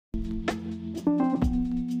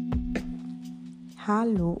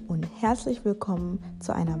Hallo und herzlich willkommen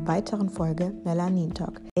zu einer weiteren Folge Melanin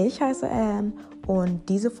Talk. Ich heiße Anne und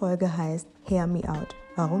diese Folge heißt Hear Me Out.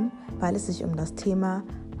 Warum? Weil es sich um das Thema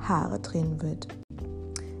Haare drehen wird.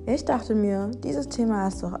 Ich dachte mir, dieses Thema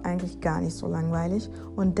ist doch eigentlich gar nicht so langweilig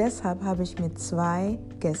und deshalb habe ich mir 2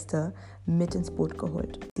 Gäste mit ins Boot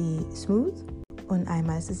geholt. Die Smooth und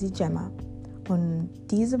einmal ist es die Gemma. Und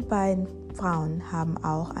diese beiden Frauen haben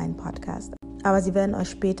auch einen Podcast. Aber sie werden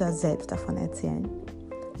euch später selbst davon erzählen.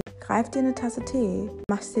 Greif dir eine Tasse Tee,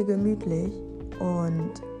 mach's dir gemütlich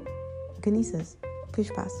und genieß es. Viel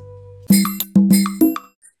Spaß.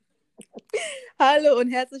 Hallo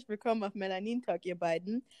und herzlich willkommen auf Melanin Talk, ihr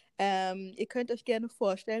beiden. Ihr könnt euch gerne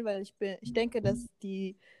vorstellen, weil ich denke, dass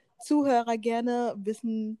die Zuhörer gerne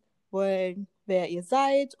wissen wollen, wer ihr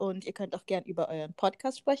seid. Und ihr könnt auch gerne über euren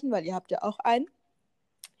Podcast sprechen, weil ihr habt ja auch einen.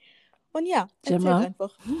 Und ja, erzählt Gemma.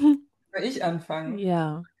 einfach. Soll ich anfangen?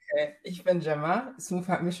 Ja. Okay. Ich bin Gemma. Smooth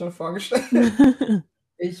hat mich schon vorgestellt.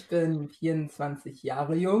 Ich bin 24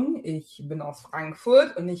 Jahre jung. Ich bin aus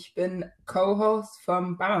Frankfurt und ich bin Co-Host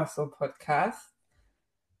vom Bamaso Podcast.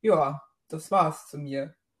 Ja, das war's zu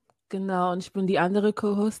mir. Genau, und ich bin die andere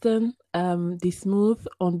Co-Hostin, die Smooth,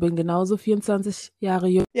 und bin genauso 24 Jahre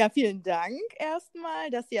jung. Ja, vielen Dank erstmal,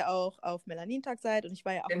 dass ihr auch auf Melanin Talk seid. Und ich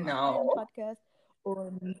war ja auch Genau. im Podcast.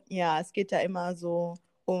 Und ja, es geht ja immer so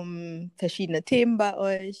um verschiedene Themen bei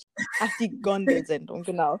euch. Ach, die Gondelsendung,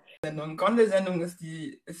 genau. Gondelsendung ist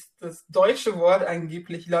das deutsche Wort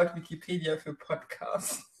angeblich laut Wikipedia für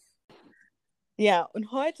Podcast. Ja,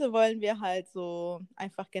 und heute wollen wir halt so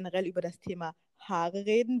einfach generell über das Thema Haare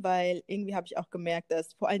reden, weil irgendwie habe ich auch gemerkt,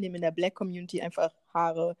 dass vor allem in der Black Community einfach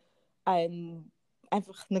Haare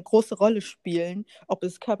einfach eine große Rolle spielen, ob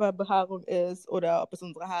es Körperbehaarung ist oder ob es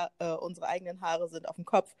unsere eigenen Haare sind auf dem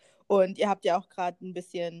Kopf. Und ihr habt ja auch gerade ein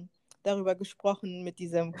bisschen darüber gesprochen mit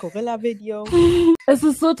diesem Gorilla-Video. Es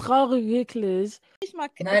ist so traurig, wirklich.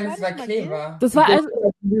 Nein, es war Kleber. Das war also,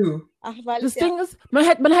 Ach, weil das Ding ist, man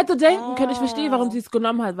hätte denken können, ich verstehe, warum sie es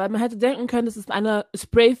genommen hat, weil man hätte denken können, es ist eine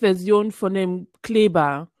Spray-Version von dem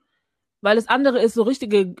Kleber. Weil das andere ist so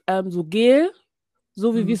richtige, so Gel,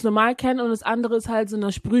 so wie wir es normal kennen, und das andere ist halt so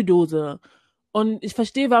eine Sprühdose. Und ich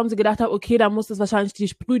verstehe, warum sie gedacht haben, okay, da muss das wahrscheinlich die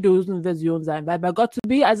Sprühdosen-Version sein. Weil bei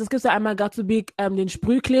Got2b, also es gibt ja einmal Got2b den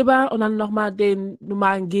Sprühkleber und dann nochmal den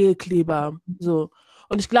normalen Gelkleber. So.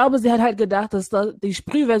 Und ich glaube, sie hat halt gedacht, dass die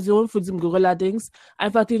Sprühversion von diesem Gorilla-Dings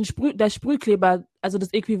einfach der Sprühkleber, also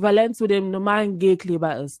das Äquivalent zu dem normalen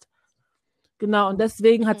Gelkleber ist. Genau, und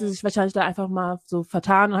deswegen hat sie sich wahrscheinlich da einfach mal so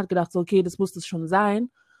vertan und hat gedacht, so, okay, das muss das schon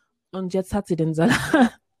sein. Und jetzt hat sie den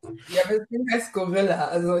Salat. Ja, aber das Ding heißt Gorilla.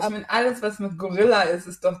 Also ich meine, alles, was mit Gorilla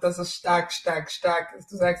ist doch, dass es stark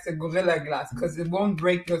ist. Du sagst ja Gorilla-Glas, because it won't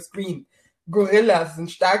break your screen. Gorillas sind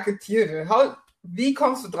starke Tiere. Wie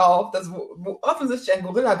kommst du drauf, dass wo offensichtlich ein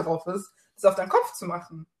Gorilla drauf ist, das auf deinen Kopf zu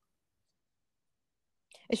machen?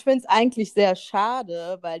 Ich finde es eigentlich sehr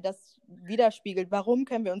schade, weil das widerspiegelt, warum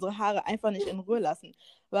können wir unsere Haare einfach nicht in Ruhe lassen?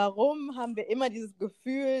 Warum haben wir immer dieses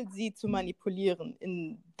Gefühl, sie zu manipulieren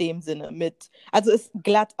in dem Sinne also es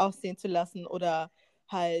glatt aussehen zu lassen oder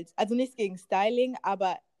halt, also nichts gegen Styling,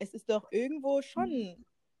 aber es ist doch irgendwo schon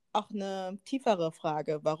auch eine tiefere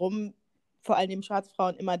Frage, warum vor allem schwarze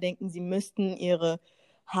Frauen immer denken, sie müssten ihre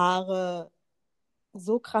Haare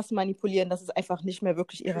so krass manipulieren, dass es einfach nicht mehr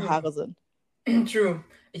wirklich ihre Haare sind. True.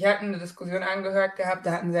 Ich hatte eine Diskussion angehört gehabt,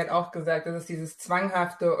 da hatten sie halt auch gesagt, das ist dieses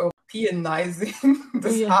zwanghafte Europeanizing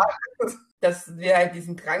des Haares, dass wir halt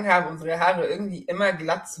diesen Drang haben, unsere Haare irgendwie immer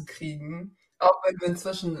glatt zu kriegen, auch wenn wir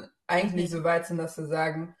inzwischen eigentlich so weit sind, dass wir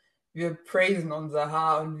sagen, wir praisen unser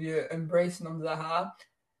Haar und wir embracen unser Haar.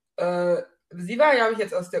 Sie war, glaube ich,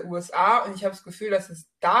 jetzt aus der USA und ich habe das Gefühl, dass es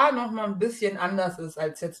da nochmal ein bisschen anders ist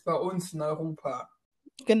als jetzt bei uns in Europa.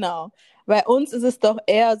 Genau. Bei uns ist es doch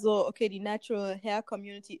eher so, okay, die Natural Hair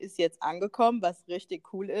Community ist jetzt angekommen, was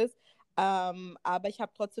richtig cool ist. Aber ich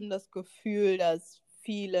habe trotzdem das Gefühl, dass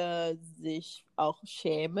viele sich auch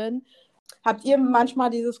schämen. Habt ihr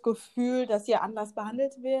manchmal dieses Gefühl, dass ihr anders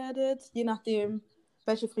behandelt werdet, je nachdem,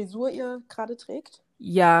 welche Frisur ihr gerade trägt?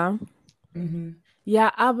 Ja. Mhm.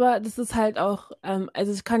 Ja, aber das ist halt auch,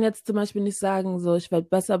 also ich kann jetzt zum Beispiel nicht sagen, so ich werde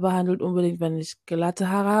besser behandelt unbedingt, wenn ich glatte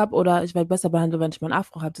Haare habe, oder ich werde besser behandelt, wenn ich mein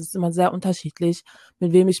Afro habe. Das ist immer sehr unterschiedlich,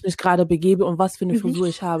 mit wem ich mich gerade begebe und was für eine Frisur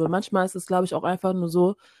ich habe. Manchmal ist es, glaube ich, auch einfach nur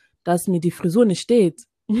so, dass mir die Frisur nicht steht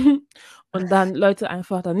und dann Leute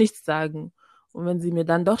einfach dann nichts sagen. Und wenn sie mir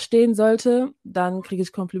dann doch stehen sollte, dann kriege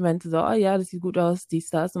ich Komplimente, so, oh ja, das sieht gut aus, dies,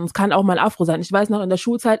 das. Und es kann auch mein Afro sein. Ich weiß noch, in der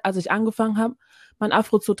Schulzeit, als ich angefangen habe, mein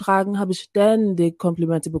Afro zu tragen, habe ich ständig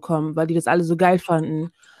Komplimente bekommen, weil die das alle so geil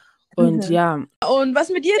fanden. Und ja. Und was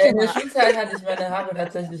mit dir, In der Gemma? Schulzeit hatte ich meine Haare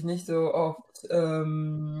tatsächlich nicht so oft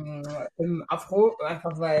im Afro,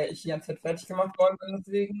 einfach weil ich die ganze Zeit fertig gemacht worden bin.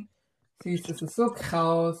 Deswegen siehst du, es ist so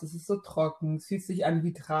kraus, es ist so trocken, es fühlt sich an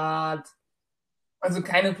wie Draht. Also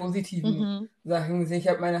keine positiven Sachen gesehen. Ich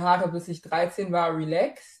habe meine Haare, bis ich 13 war,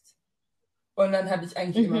 relaxed. Und dann hatte ich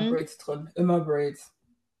eigentlich immer Braids drin. Immer Braids.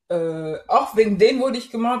 Auch wegen denen wurde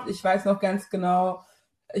ich gemobbt. Ich weiß noch ganz genau,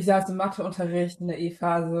 ich saß im Matheunterricht in der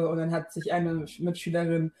E-Phase und dann hat sich eine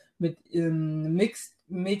Mitschülerin mit einem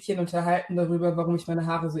Mixed-Mädchen unterhalten darüber, warum ich meine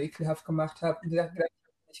Haare so ekelhaft gemacht habe. Und sie hat gesagt, ich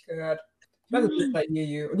habe es nicht gehört. Ich war so bei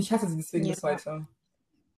ihr. Und ich hasse sie deswegen bis heute.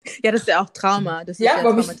 Ja, das ist ja auch Trauma. Das ist Ja, ja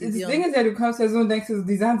aber das Ding traumatisierend. ist ja, du kommst ja so und denkst dir so,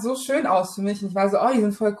 die sahen so schön aus für mich. Und ich war so, oh, die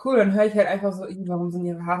sind voll cool. Dann höre ich halt einfach so, warum sind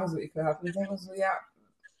ihre Haare so ekelhaft? Und ich denke so, ja,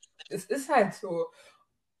 es ist halt so.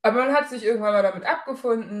 Aber man hat sich irgendwann mal damit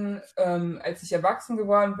abgefunden. Als ich erwachsen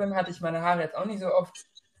geworden bin, hatte ich meine Haare jetzt auch nicht so oft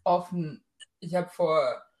offen. Ich habe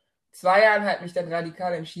vor 2 Jahren halt mich dann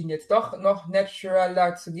radikal entschieden, jetzt doch noch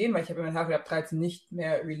naturaler zu gehen, weil ich habe meine Haare ab 13 nicht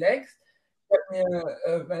mehr relaxed. Ich habe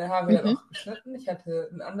mir meine Haare dann auch geschnitten. Ich hatte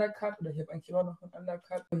einen Undercut, oder ich habe eigentlich immer noch einen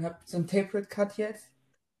Undercut und habe so einen Tapered Cut jetzt.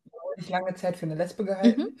 Da wurde ich lange Zeit für eine Lesbe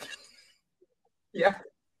gehalten. Ja.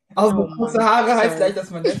 Auch so kurze Haare heißt gleich, dass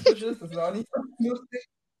man lesbisch ist. Das war auch nicht so lustig.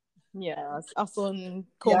 Ja, ist auch so ein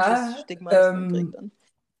komisches Stigma, das man kriegt dann.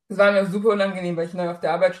 Es war mir super unangenehm, weil ich neu auf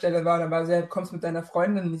der Arbeitsstelle war und dann war so, ja, du kommst mit deiner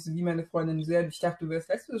Freundin, nicht so wie meine Freundin, sehr. Ich dachte, du wärst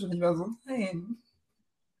lesbisch und ich war so, nein.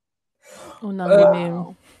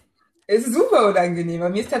 Unangenehm. Es ist super unangenehm. Aber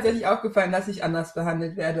mir ist tatsächlich aufgefallen, dass ich anders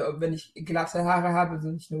behandelt werde, ob wenn ich glatte Haare habe, also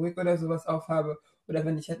nicht eine Wig oder sowas aufhabe, oder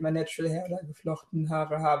wenn ich halt mal Natural Hair oder geflochten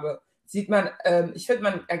Haare habe. Sieht man, ich finde,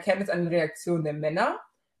 man erkennt es an den Reaktionen der Männer.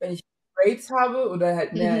 Wenn ich Braids habe oder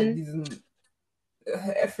halt mehr diesen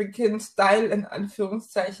African-Style in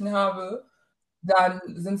Anführungszeichen habe, dann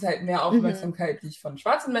sind es halt mehr Aufmerksamkeit, die ich von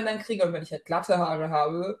schwarzen Männern kriege. Und wenn ich halt glatte Haare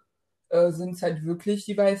habe, sind es halt wirklich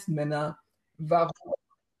die weißen Männer. Warum?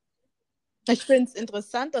 Ich finde es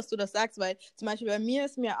interessant, dass du das sagst, weil zum Beispiel bei mir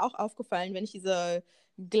ist mir auch aufgefallen, wenn ich diese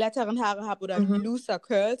glatteren Haare habe oder looser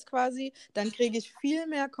Curls quasi, dann kriege ich viel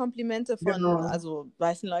mehr Komplimente von also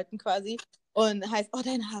weißen Leuten quasi und heißt, oh,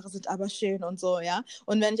 deine Haare sind aber schön und so, ja.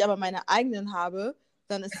 Und wenn ich aber meine eigenen habe,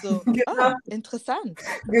 dann ist so, interessant.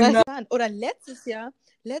 Oder letztes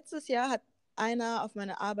Jahr hat einer auf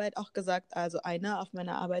meiner Arbeit auch gesagt so,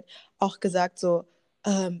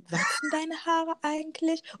 wachsen deine Haare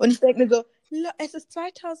eigentlich? Und ich denke mir so, es ist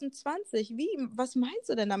 2020, was meinst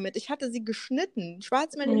du denn damit? Ich hatte sie geschnitten.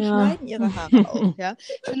 Schwarze Menschen schneiden ihre Haare auf, ja.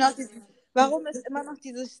 Warum ist immer noch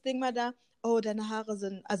dieses Stigma da, oh, deine Haare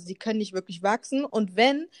sind, also die können nicht wirklich wachsen und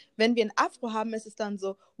wenn wir ein Afro haben, ist es dann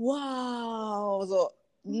so, wow, so,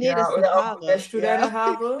 nee, das sind Haare. Wäschst du deine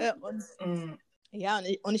Haare?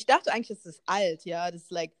 Und ich dachte eigentlich, das ist alt, ja. Das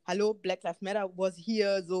ist like, hallo, Black Lives Matter was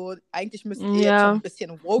here, so, eigentlich müssten wir jetzt schon ein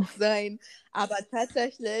bisschen woke sein, aber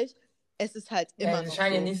tatsächlich, es ist halt immer noch wir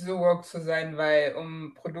scheinen ja nicht so woke zu sein, weil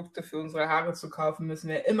um Produkte für unsere Haare zu kaufen, müssen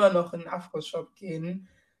wir immer noch in einen Afro-Shop gehen,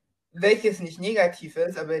 welches nicht negativ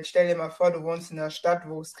ist, aber jetzt stell dir mal vor, du wohnst in einer Stadt,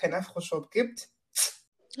 wo es keinen Afro-Shop gibt.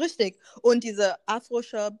 Richtig. Und diese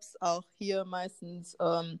Afro-Shops auch hier meistens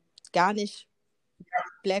gar nicht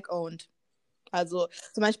black-owned. Also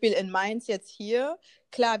zum Beispiel in Mainz jetzt hier,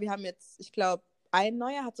 klar, wir haben jetzt, ich glaube, ein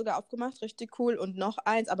neuer hat sogar aufgemacht, richtig cool, und noch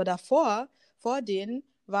eins, aber vor denen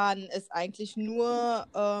waren es eigentlich nur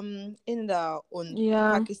Inder und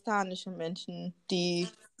pakistanische Menschen, die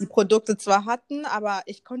Produkte zwar hatten, aber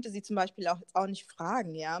ich konnte sie zum Beispiel auch nicht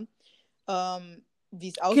fragen, ja, wie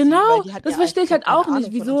es aussieht. Genau, weil die hatten das verstehe ich halt auch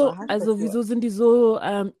nicht. Wieso sind die so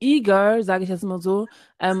eager, sage ich jetzt mal so,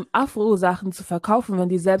 Afro-Sachen zu verkaufen, wenn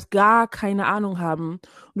die selbst gar keine Ahnung haben.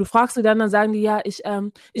 Und du fragst sie dann sagen die, ja, ich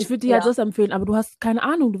würde dir halt das empfehlen, aber du hast keine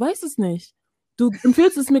Ahnung, du weißt es nicht. Du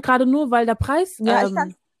empfiehlst es mir gerade nur, weil der Preis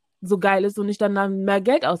so geil ist und ich dann mehr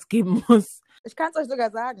Geld ausgeben muss. Ich kann es euch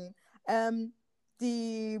sogar sagen.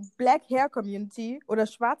 Die Black Hair Community oder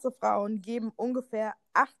schwarze Frauen geben ungefähr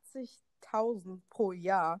 80.000 pro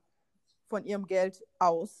Jahr von ihrem Geld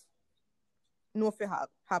aus. Nur für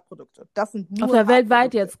Haarprodukte. Das sind nur auf der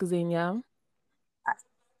weltweit jetzt gesehen, ja?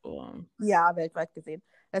 Ja, weltweit gesehen.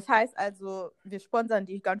 Das heißt also, wir sponsern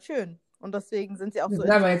die ganz schön. Und deswegen sind sie auch so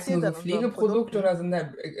interessiert. Sind aber jetzt nur so Pflegeprodukte oder sind da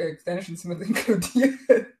Extensions mit inkludiert?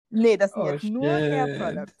 Nee, das sind jetzt nur Hair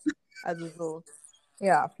Products. Also so,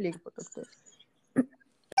 ja, Pflegeprodukte.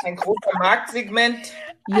 Ein großer Marktsegment.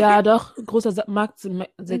 Ja, doch, großer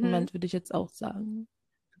Marktsegment würde ich jetzt auch sagen.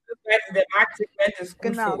 Der Marktsegment ist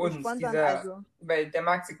gut für uns, also. weil der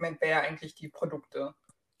Marktsegment wäre ja eigentlich die Produkte.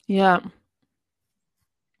 Ja.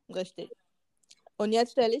 Richtig. Und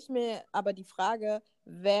jetzt stelle ich mir aber die Frage,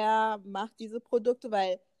 wer macht diese Produkte,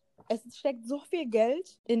 weil es steckt so viel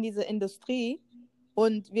Geld in diese Industrie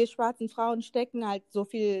und wir schwarzen Frauen stecken halt so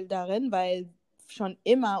viel darin, weil schon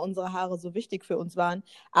immer unsere Haare so wichtig für uns waren.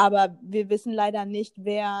 Aber wir wissen leider nicht,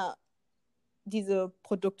 wer diese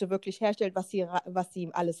Produkte wirklich herstellt, was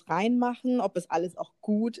sie alles reinmachen, ob es alles auch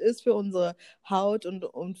gut ist für unsere Haut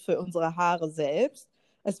und für unsere Haare selbst.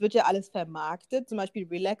 Es wird ja alles vermarktet, zum Beispiel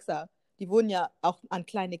Relaxer. Die wurden ja auch an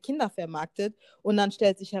kleine Kinder vermarktet und dann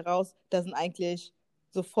stellt sich heraus, da sind eigentlich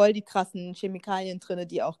so voll die krassen Chemikalien drin,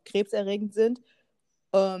 die auch krebserregend sind.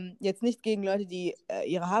 Jetzt nicht gegen Leute, die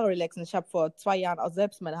ihre Haare relaxen. Ich habe vor 2 Jahren auch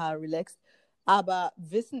selbst meine Haare relaxt. Aber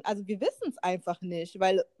wir wissen es einfach nicht,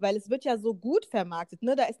 weil es wird ja so gut vermarktet.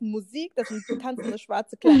 Ne? Da ist Musik, das sind tanzende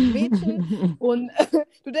schwarze kleine Mädchen und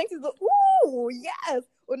du denkst dir so, yes!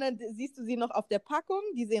 Und dann siehst du sie noch auf der Packung,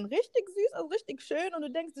 die sehen richtig süß aus, richtig schön und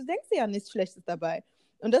du denkst dir ja nichts Schlechtes dabei.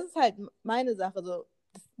 Und das ist halt meine Sache, so,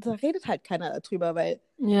 da redet halt keiner darüber, weil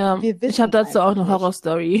Ja, wir wissen ich habe dazu auch einfach eine nicht.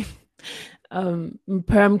 Horrorstory. Ein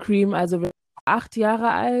Perm Cream, also 8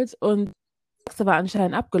 Jahre alt und das war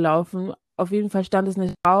anscheinend abgelaufen. Auf jeden Fall stand es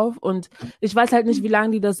nicht drauf und ich weiß halt nicht, wie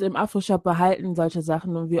lange die das im Afro-Shop behalten, solche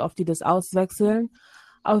Sachen und wie oft die das auswechseln.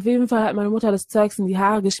 Auf jeden Fall hat meine Mutter das Zeugs in die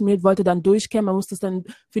Haare geschmiert, wollte dann durchkämmen. Man muss das dann,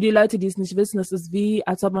 für die Leute, die es nicht wissen, das ist wie,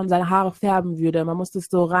 als ob man seine Haare färben würde. Man muss das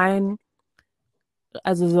so reinmachen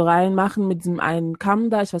mit diesem einen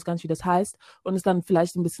Kamm da, ich weiß gar nicht, wie das heißt, und es dann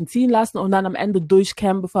vielleicht ein bisschen ziehen lassen und dann am Ende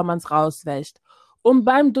durchkämmen, bevor man es rauswäscht. Und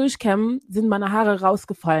beim Durchkämmen sind meine Haare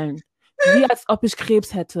rausgefallen. Wie als ob ich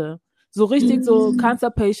Krebs hätte. So richtig so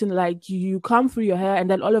cancer patient, like you come through your hair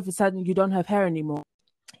and then all of a sudden you don't have hair anymore.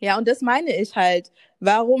 Ja, und das meine ich halt.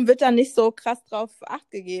 Warum wird da nicht so krass drauf Acht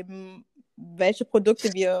gegeben, welche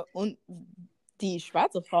Produkte wir und die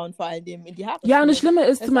schwarze Frauen vor allem in die Haare Ja, und das schmieren? Schlimme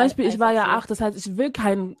ist Das zum ist Beispiel, ich war einfach ja so. 8, das heißt, ich will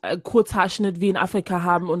keinen Kurzhaarschnitt wie in Afrika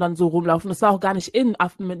haben und dann so rumlaufen. Das war auch gar nicht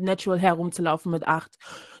mit Natural Hair rumzulaufen mit 8.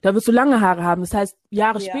 Da wirst du lange Haare haben. Das heißt,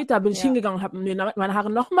 Jahre später bin ich hingegangen und habe mir meine Haare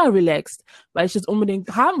nochmal relaxed, weil ich das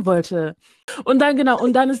unbedingt haben wollte. Und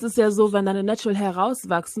dann ist es ja so, wenn deine Natural Hair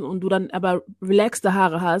rauswachsen und du dann aber relaxte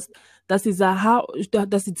Haare hast, dass die 2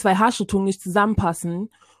 Haarstrukturen nicht zusammenpassen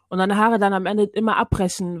und deine Haare dann am Ende immer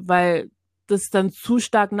abbrechen, weil das dann zu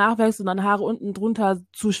stark nachwächst und deine Haare unten drunter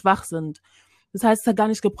zu schwach sind. Das heißt, es hat gar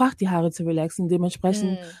nicht gebracht, die Haare zu relaxen.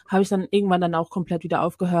 Dementsprechend habe ich dann irgendwann dann auch komplett wieder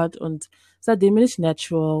aufgehört und seitdem bin ich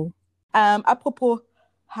natural. Apropos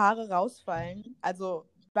Haare rausfallen, also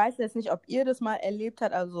ich weiß jetzt nicht, ob ihr das mal erlebt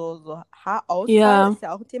habt, also so Haarausfall ist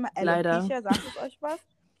ja auch ein Thema. Leider. Alopecia, sagt es euch was?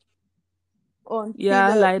 Und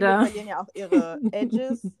Ja, leider. viele verlieren ja auch ihre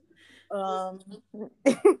Edges.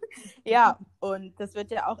 Ja, und das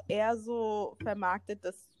wird ja auch eher so vermarktet,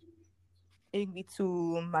 das irgendwie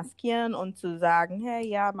zu maskieren und zu sagen, hey,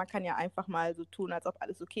 ja, man kann ja einfach mal so tun, als ob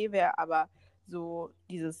alles okay wäre, aber so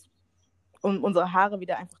um unsere Haare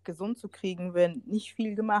wieder einfach gesund zu kriegen, wird nicht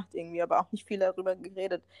viel gemacht irgendwie, aber auch nicht viel darüber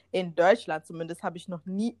geredet. In Deutschland zumindest habe ich noch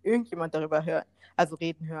nie irgendjemand darüber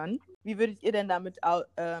reden hören. Wie würdet ihr denn damit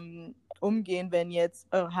umgehen, wenn jetzt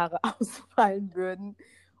eure Haare ausfallen würden?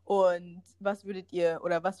 Und was würdet ihr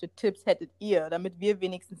oder was für Tipps hättet ihr, damit wir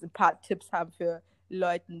wenigstens ein paar Tipps haben für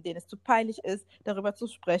Leuten, denen es zu peinlich ist, darüber zu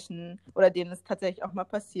sprechen oder denen es tatsächlich auch mal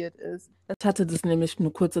passiert ist? Ich hatte das nämlich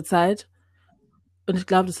eine kurze Zeit und ich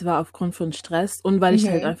glaube, das war aufgrund von Stress und weil ich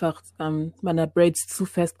halt einfach meine Braids zu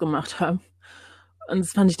fest gemacht habe. Und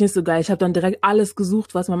das fand ich nicht so geil. Ich habe dann direkt alles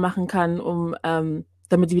gesucht, was man machen kann, um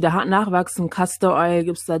damit die wieder nachwachsen. Castor Oil,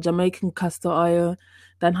 gibt's da Jamaican Castor Oil.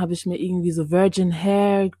 Dann habe ich mir irgendwie so Virgin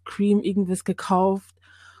Hair Cream irgendwas gekauft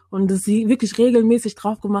und das wirklich regelmäßig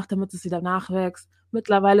drauf gemacht, damit es wieder nachwächst.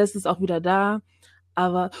 Mittlerweile ist es auch wieder da.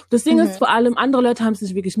 Aber das Ding ist vor allem, andere Leute haben es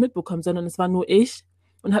nicht wirklich mitbekommen, sondern es war nur ich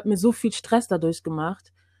und habe mir so viel Stress dadurch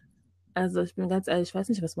gemacht. Also ich bin ganz ehrlich, ich weiß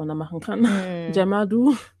nicht, was man da machen kann. Gemma,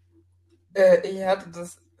 du? Ich hatte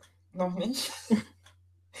das noch nicht.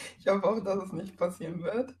 Ich hoffe auch, dass es nicht passieren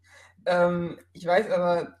wird. Ich weiß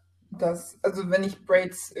aber, also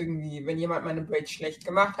wenn jemand meine Braids schlecht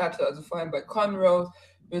gemacht hatte, also vor allem bei Cornrows,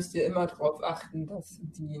 müsst ihr immer darauf achten, dass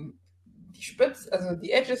die also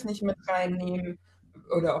die Edges nicht mit reinnehmen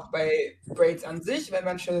oder auch bei Braids an sich, weil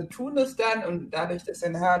manche tun das dann und dadurch, dass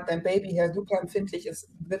dein Babyhair super empfindlich ist,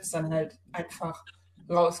 wird es dann halt einfach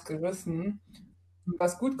rausgerissen.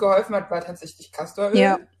 Was gut geholfen hat, war tatsächlich Castoröl.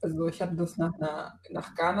 Ja. Also ich hatte das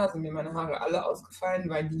nach Ghana, sind mir meine Haare alle ausgefallen,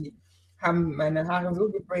 weil die haben meine Haare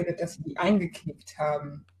so gebraidet, dass sie die eingeknickt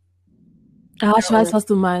haben. Ah, ich weiß, was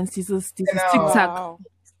du meinst, dieses Genau. Zickzack. Wow.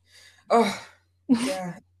 Oh,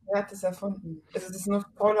 ja, Wer hat das erfunden? Es ist nur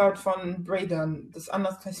Fallout von Braidern. Das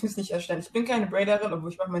anders kann ich mir nicht erstellen. Ich bin keine Braiderin,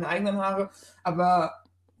 obwohl ich mache meine eigenen Haare. Aber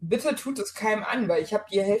bitte tut es keinem an, weil ich habe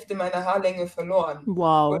die Hälfte meiner Haarlänge verloren.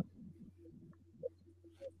 Wow. Und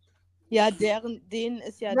Ja, denen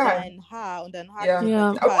ist ja Ja. dein Haar und dein Haar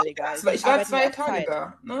Ja. ist total egal. ich war Die 2 arbeiten auf Tage Zeit.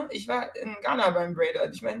 da. Ne? Ich war in Ghana beim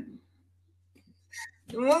Braider. Ich meine,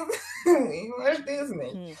 ich verstehe es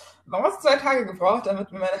nicht. Warum hast du 2 Tage gebraucht,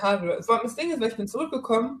 damit mir meine Haare... Das Ding ist, weil ich bin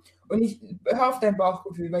zurückgekommen und ich höre auf dein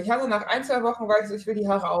Bauchgefühl, weil ich hatte nach 1, 2 Wochen, war ich so, ich will die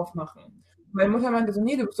Haare aufmachen. Meine Mutter meinte so,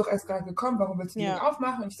 nee, du bist doch erst gerade gekommen, warum willst du die Ja. nicht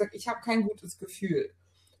aufmachen? Und ich sage, ich habe kein gutes Gefühl.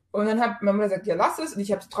 Und dann hat meine Mutter gesagt, ja, lass es. Und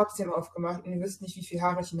ich habe es trotzdem aufgemacht. Und ihr wisst nicht, wie viel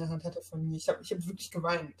Haare ich in der Hand hatte von mir. Ich hab wirklich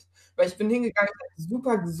geweint. Weil ich bin hingegangen, ich hatte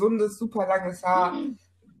super gesundes, super langes Haar.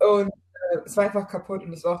 Und es war einfach kaputt.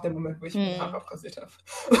 Und das war auch der Moment, wo ich meine Haare abrasiert habe.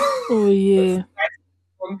 Oh je.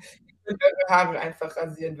 Und ihr könnt eure Haare einfach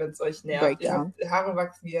rasieren, wenn es euch nervt. Ihr Breakdown. habt Haare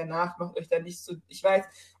wachsen wieder nach, macht euch da nicht so... Ich weiß,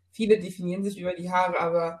 viele definieren sich über die Haare,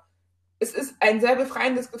 aber es ist ein sehr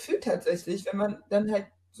befreiendes Gefühl tatsächlich, wenn man dann halt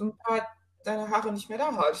so ein paar seine Haare nicht mehr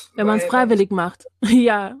da hat. Wenn man es Weil- freiwillig macht.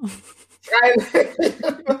 Ja.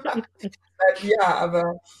 Ja,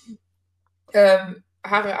 aber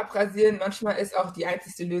Haare abrasieren, manchmal ist auch die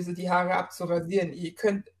einzige Lösung, die Haare abzurasieren. Ihr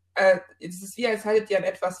könnt, es ist wie, als haltet ihr an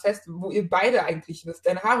etwas fest, wo ihr beide eigentlich wisst,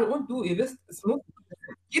 deine Haare und du, ihr wisst, es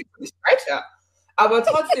geht nicht weiter. Aber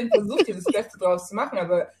trotzdem versucht ihr das Beste draus zu machen.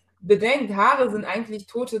 Aber bedenkt, Haare sind eigentlich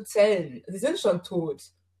tote Zellen. Sie sind schon tot.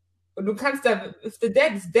 Und du kannst da, if the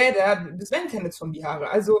dead is dead, das werden keine Zombie-Haare.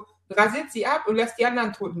 Also rasiert sie ab und lasst die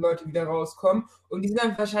anderen toten Leute wieder rauskommen. Und die sind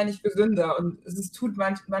dann wahrscheinlich gesünder. Und tut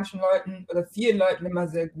manchen Leuten oder vielen Leuten immer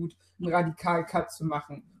sehr gut, einen Radikal-Cut zu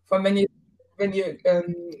machen. Vor allem, wenn ihr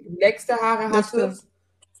relaxte Haare Das hattet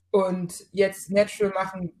und jetzt natural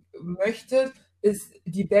machen möchtet, ist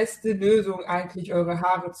die beste Lösung eigentlich, eure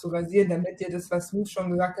Haare zu rasieren, damit ihr das, was Ruth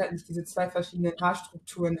schon gesagt hat, nicht diese 2 verschiedenen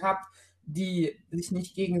Haarstrukturen habt, die sich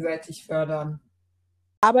nicht gegenseitig fördern.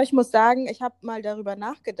 Aber ich muss sagen, ich habe mal darüber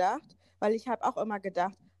nachgedacht, weil ich habe auch immer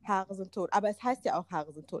gedacht, Haare sind tot. Aber es heißt ja auch,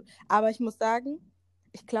 Haare sind tot. Aber ich muss sagen,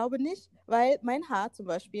 ich glaube nicht, weil mein Haar zum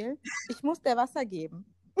Beispiel, ich muss der Wasser geben.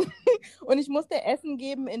 Und ich muss der Essen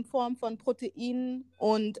geben in Form von Proteinen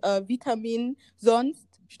und Vitaminen, sonst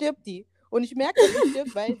stirbt die. Und ich merke, dass sie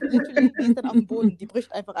stirbt, weil literally, die ist dann auf dem Boden. Die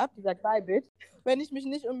bricht einfach ab, die sagt, bye, bitch. Wenn ich mich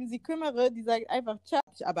nicht um sie kümmere, die sagt einfach, ciao.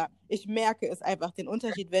 Aber ich merke es einfach, den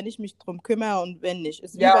Unterschied, wenn ich mich drum kümmere und wenn nicht.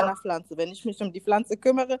 Ist wie Ja. bei einer Pflanze. Wenn ich mich um die Pflanze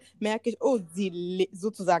kümmere, merke ich, oh, sie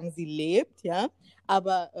lebt, ja.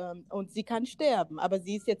 Aber, und sie kann sterben. Aber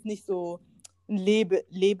sie ist jetzt nicht so ein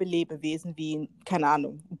Lebewesen wie, keine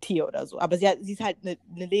Ahnung, ein Tier oder so. Aber sie ist halt eine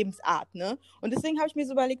Lebensart, ne? Und deswegen habe ich mir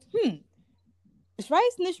so überlegt, ich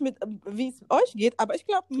weiß nicht, wie es euch geht, aber ich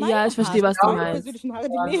glaube, Ja, ich verstehe, was du meine meinst. persönlichen Haare,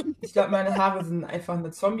 die leben. Ich glaube, meine Haare sind einfach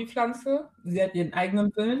eine Zombie-Pflanze. Sie hat ihren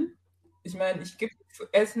eigenen Willen. Ich meine, ich gebe ihr zu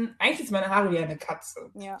essen. Eigentlich ist meine Haare wie eine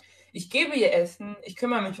Katze. Ja. Ich gebe ihr Essen, ich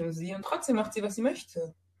kümmere mich um sie und trotzdem macht sie, was sie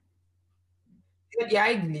möchte. Sie hat ihr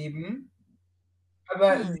Eigenleben.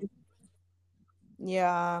 Aber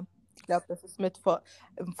Ja, ich glaube, das ist mit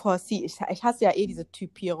 4C. Ich hasse ja diese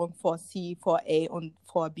Typierung 4C, 4A und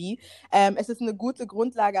 4B. Es ist eine gute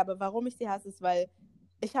Grundlage, aber warum ich sie hasse, ist, weil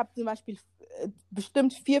ich habe zum Beispiel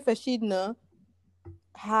bestimmt 4 verschiedene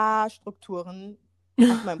Haarstrukturen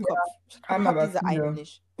auf meinem Kopf. Ich einmal habe was diese eine viele.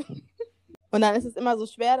 nicht. Und dann ist es immer so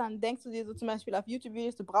schwer, dann denkst du dir so zum Beispiel auf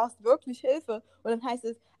YouTube-Videos, du brauchst wirklich Hilfe. Und dann heißt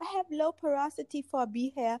es, I have low porosity for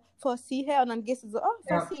B hair, for C hair. Und dann gehst du so, oh,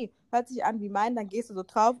 for Ja. C. Hört sich an wie mein, dann gehst du so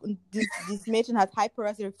drauf und dieses Mädchen hat high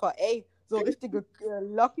porosity for A. So richtige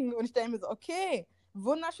Locken. Und ich denke mir so, okay,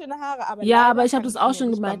 wunderschöne Haare. Aber Ja, leider aber ich habe kann das auch mir schon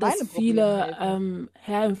nicht bei gemeint, dass meinen Problemen viele helfen.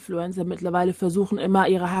 Hair-Influencer mittlerweile versuchen, immer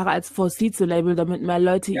ihre Haare als 4C zu labeln, damit mehr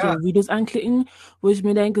Leute Ja. ihre Videos anklicken, wo ich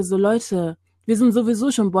mir denke, so Leute, wir sind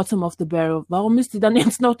sowieso schon bottom of the barrel. Warum müsst ihr dann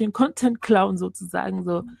jetzt noch den Content klauen, sozusagen?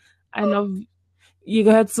 So, ihr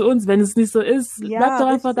gehört zu uns, wenn es nicht so ist, Ja, bleibt doch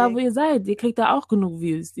einfach da, wo richtig. ihr seid. Ihr kriegt da auch genug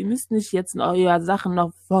Views. Ihr müsst nicht jetzt eure Sachen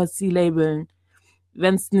noch 4C labeln,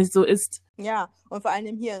 wenn es nicht so ist. Ja, und vor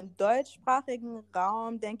allem hier im deutschsprachigen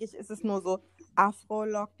Raum, denke ich, ist es nur so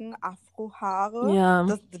Afro-Locken, Afro-Haare.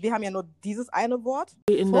 Ja. Wir haben ja nur dieses eine Wort.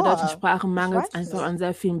 In der deutschen Sprache Ich mangelt es weiß einfach nicht. an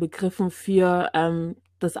sehr vielen Begriffen für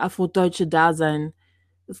das afrodeutsche Dasein.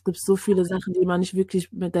 Es gibt so viele Sachen, die man nicht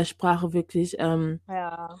wirklich mit der Sprache wirklich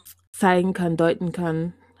Ja. zeigen kann, deuten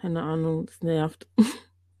kann. Keine Ahnung, das nervt.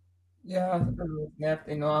 Ja, also es nervt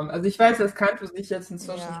enorm. Also ich weiß, dass Kanto sich jetzt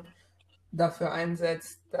inzwischen Ja. dafür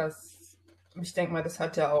einsetzt, dass, ich denke mal, das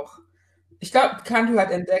hat ja auch Ich glaube, Kantu hat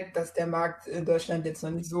entdeckt, dass der Markt in Deutschland jetzt noch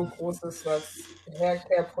nicht so groß ist, was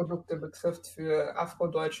Haircare-Produkte betrifft für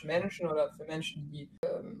afrodeutsche Menschen oder für Menschen, die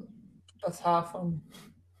das Haar von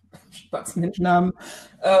schwarzen Menschen haben.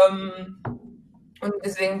 Und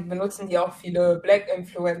deswegen benutzen die auch viele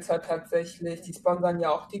Black-Influencer tatsächlich. Die sponsern ja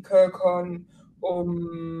auch die Curlcon,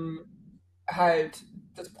 um halt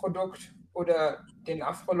das Produkt oder den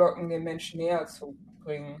Afrolocken den Menschen näher zu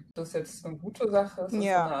bringen. Das ist jetzt eine gute Sache, das ist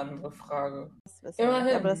Ja. eine andere Frage. Das wissen wir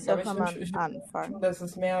nicht, aber das ist doch schon mal ich ein wünsche, Anfang. dass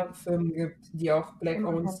es mehr Firmen gibt, die auch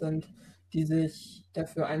Black-owned Immerhin. sind, die sich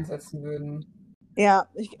dafür einsetzen würden. Ja,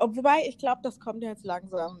 wobei ich glaube, das kommt jetzt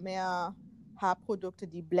langsam mehr Haarprodukte,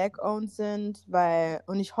 die Black-owned sind,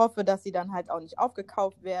 und ich hoffe, dass sie dann halt auch nicht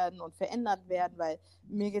aufgekauft werden und verändert werden, weil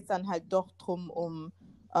mir geht es dann halt doch drum um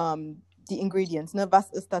die Ingredients, ne?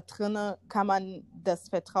 Was ist da drinne? Kann man das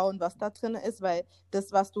vertrauen, was da drinne ist? Weil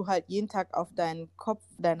das, was du halt jeden Tag auf deinen Kopf,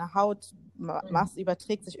 deine Haut machst,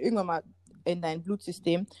 überträgt sich irgendwann mal in dein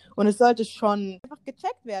Blutsystem. Und es sollte schon einfach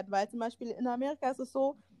gecheckt werden, weil zum Beispiel in Amerika ist es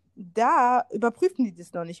so, da überprüfen die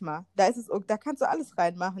das noch nicht mal. Da kannst du alles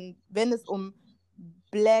reinmachen, wenn es um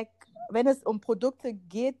Produkte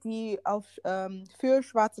geht, die für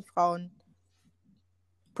schwarze Frauen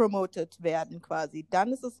promoted werden quasi.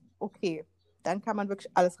 Dann ist es okay. Dann kann man wirklich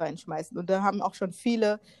alles reinschmeißen. Und da haben auch schon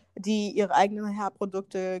viele, die ihre eigenen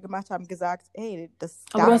Haarprodukte gemacht haben, gesagt, ey, das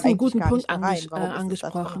Aber darf du hast einen eigentlich guten gar Punkt nicht da rein. Warum ist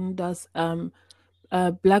das da drin? angesprochen, dass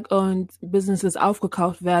Black-owned Businesses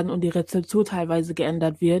aufgekauft werden und die Rezeptur teilweise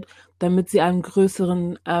geändert wird, damit sie einem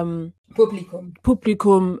größeren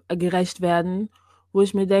Publikum gerecht werden. Wo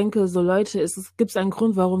ich mir denke, so Leute, gibt es einen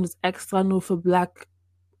Grund, warum das extra nur für Black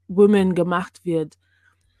Women gemacht wird.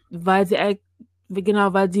 Weil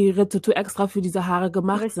die Rezeptur extra für diese Haare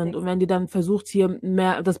gemacht Richtig. sind. Und wenn die dann versucht, hier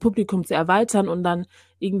mehr das Publikum zu erweitern und dann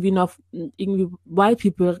irgendwie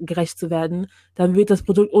White People gerecht zu werden, dann wird das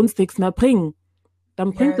Produkt uns nichts mehr bringen.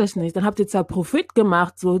 Dann bringt das nichts. Dann habt ihr zwar Profit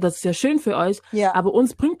gemacht, so, das ist ja schön für euch, Ja. aber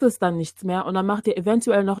uns bringt es dann nichts mehr und dann macht ihr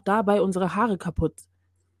eventuell noch dabei unsere Haare kaputt.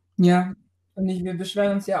 Ja. Und wir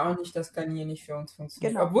beschweren uns ja auch nicht, dass Garnier nicht für uns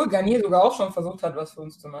funktioniert. Genau. Obwohl Garnier sogar auch schon versucht hat, was für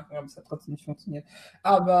uns zu machen, aber es hat trotzdem nicht funktioniert.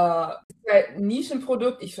 Aber es ist halt ein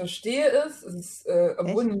Nischenprodukt, ich verstehe es. Es ist,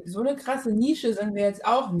 obwohl so eine krasse Nische sind wir jetzt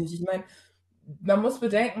auch nicht. Ich meine, man muss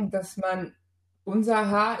bedenken, dass unser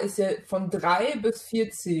Haar ist ja von 3 bis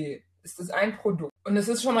 4C, ist das ein Produkt. Und es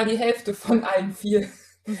ist schon mal die Hälfte von allen 4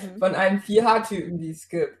 Haartypen, die es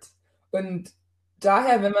gibt. Und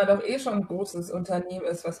daher, wenn man doch schon ein großes Unternehmen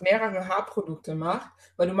ist, was mehrere Haarprodukte macht,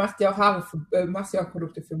 weil du machst ja auch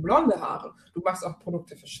Produkte für blonde Haare, du machst auch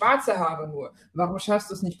Produkte für schwarze Haare nur. Warum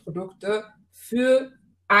schaffst du es nicht, Produkte für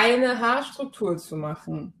eine Haarstruktur zu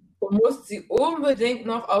machen? Du musst sie unbedingt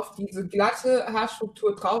noch auf diese glatte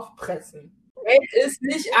Haarstruktur draufpressen. Geld ist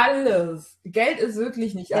nicht alles. Geld ist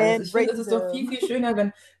wirklich nicht alles. Ich finde, es ist doch viel, viel schöner,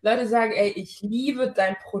 wenn Leute sagen, ey, ich liebe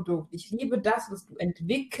dein Produkt, ich liebe das, was du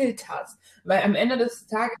entwickelt hast. Weil am Ende des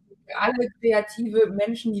Tages sind wir alle kreative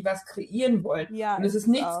Menschen, die was kreieren wollen. Ja, und es ist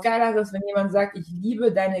nichts Geileres, wenn jemand sagt, ich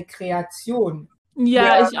liebe deine Kreation.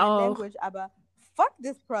 Ja, ich auch. Language, aber fuck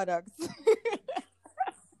this product.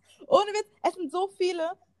 Ohne Witz, es sind so viele,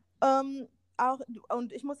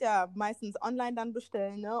 und ich muss ja meistens online dann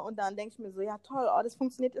bestellen, ne? Und dann denke ich mir so, ja toll, das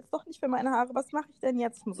funktioniert jetzt doch nicht für meine Haare, was mache ich denn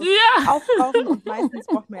jetzt? Ich muss es aufbrauchen und meistens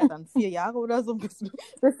braucht man ja dann 4 Jahre oder so, bis sie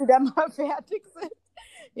dann mal fertig sind.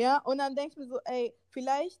 Ja, und dann denke ich mir so, ey,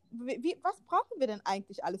 vielleicht, was brauchen wir denn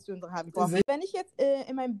eigentlich alles für unsere Haare? Wenn ich jetzt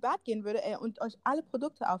in mein Bad gehen würde und euch alle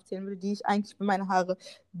Produkte aufzählen würde, die ich eigentlich für meine Haare,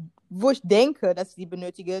 wo ich denke, dass ich sie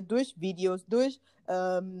benötige, durch Videos, durch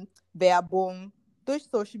Werbung, durch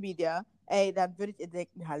Social Media, dann würdet ihr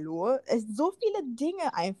denken, hallo, es sind so viele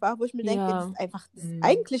Dinge einfach, wo ich mir denke, das ist einfach,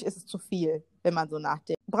 eigentlich ist es zu viel, wenn man so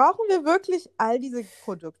nachdenkt. Brauchen wir wirklich all diese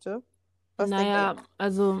Produkte? Was denkt ihr?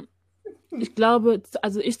 Also ich glaube,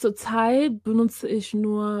 ich zurzeit benutze ich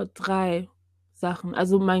nur 3 Sachen.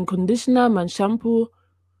 Also mein Conditioner, mein Shampoo,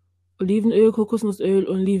 Olivenöl, Kokosnussöl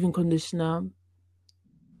und Leave-In-Conditioner.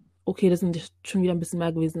 Okay, das sind schon wieder ein bisschen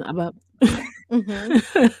mehr gewesen, aber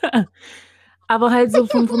aber halt so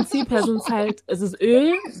vom Prinzip her sind es ist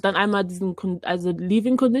Öl, dann einmal also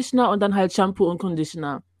Leave-In Conditioner und dann halt Shampoo und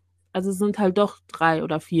Conditioner. Also es sind halt doch 3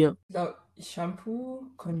 oder 4. Ich glaube, Shampoo,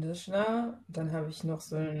 Conditioner, dann habe ich noch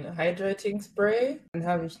so ein Hydrating Spray, dann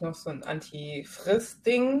habe ich noch so ein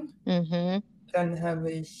Anti-Friss-Ding, dann habe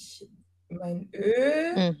ich mein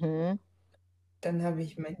Öl, dann habe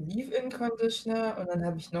ich mein Leave-In Conditioner und dann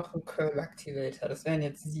habe ich noch einen Curl Activator. Das wären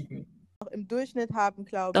jetzt 7. Im Durchschnitt haben,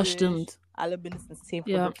 glaube Das ich, stimmt. alle mindestens 10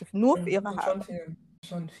 Produkte nur für ihre Haare.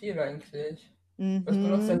 Schon viel eigentlich. Was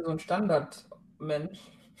benutzt denn so ein Standardmensch?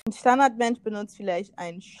 Ein Standardmensch benutzt vielleicht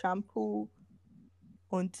ein Shampoo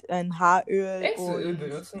und ein Haaröl Wechselöl und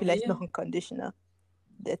benutzen vielleicht die? noch einen Conditioner.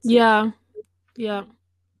 That's it. Ja, ja.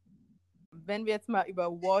 Wenn wir jetzt mal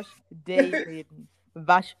über Wash Day reden.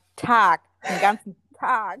 Waschtag. Den ganzen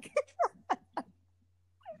Tag.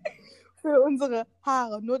 Für unsere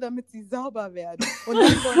Haare, nur damit sie sauber werden. Und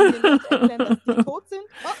dann wollen wir nicht erklären, dass die tot sind.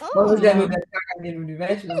 Das ist ja nur der Tag, an dem du die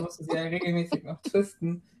Wäsche, dann musst du sie ja regelmäßig noch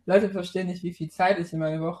twisten. Leute verstehen nicht, wie viel Zeit ich in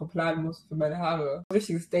meine Woche planen muss für meine Haare. Ein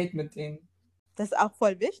richtiges Date mit denen. Das ist auch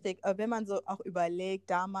voll wichtig, wenn man so auch überlegt,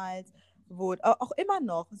 damals wurde, auch immer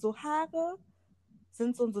noch, so Haare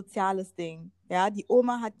sind so ein soziales Ding. Ja, die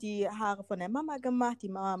Oma hat die Haare von der Mama gemacht, die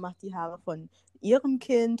Mama macht die Haare von ihrem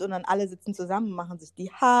Kind und dann alle sitzen zusammen, machen sich die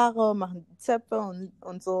Haare, machen die Zöpfe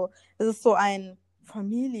und so. Das ist so ein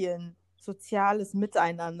familiensoziales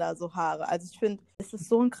Miteinander, so Haare. Also ich finde, es ist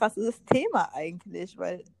so ein krasses Thema eigentlich,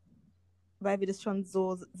 weil wir das schon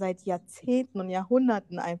so seit Jahrzehnten und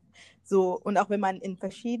Jahrhunderten so, und auch wenn man in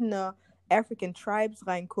verschiedene African Tribes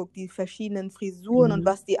reinguckt, die verschiedenen Frisuren und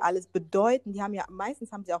was die alles bedeuten,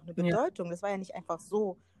 meistens haben sie auch eine Bedeutung. Das war ja nicht einfach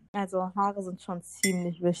so. Also Haare sind schon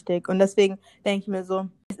ziemlich wichtig. Und deswegen denke ich mir so,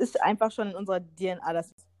 es ist einfach schon in unserer DNA,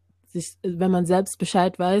 dass wenn man selbst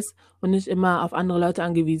Bescheid weiß und nicht immer auf andere Leute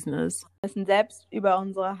angewiesen ist. wir selbst über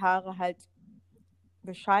unsere Haare halt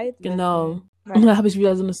Bescheid wissen. Genau. Und da habe ich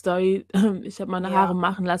wieder so eine Story. Ich habe meine Haare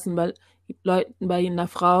machen lassen bei Leuten, bei einer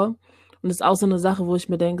Frau. Und das ist auch so eine Sache, wo ich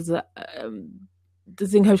mir denke, so,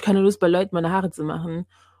 deswegen habe ich keine Lust, bei Leuten meine Haare zu machen.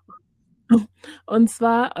 Und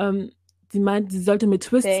zwar, sie meint, sie sollte mir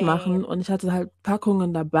Twists machen und ich hatte halt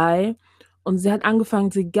Packungen dabei. Und sie hat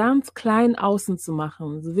angefangen, sie ganz klein außen zu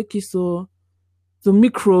machen. So wirklich so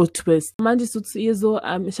Mikro-Twist. Da meinte ich so zu ihr so,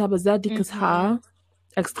 ich habe sehr dickes Haar,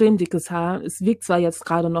 extrem dickes Haar. Es wirkt zwar jetzt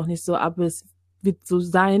gerade noch nicht so, aber es wird so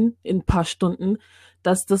sein in ein paar Stunden,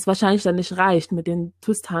 dass das wahrscheinlich dann nicht reicht mit den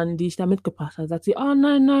Twisthaaren, die ich da mitgebracht habe. Sagt sie, oh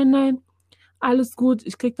nein, alles gut,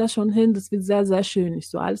 ich krieg das schon hin, das wird sehr, sehr schön. Ich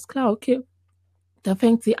so, alles klar, okay. Da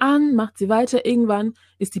fängt sie an, macht sie weiter, irgendwann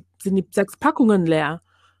sind die 6 Packungen leer.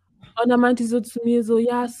 Und dann meint die so zu mir so,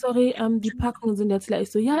 ja, sorry, die Packungen sind jetzt leer. Ich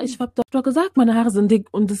so, ja, ich hab doch gesagt, meine Haare sind dick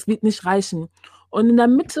und das wird nicht reichen. Und in der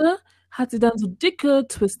Mitte hat sie dann so dicke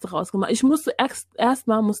Twists rausgemacht. Ich musste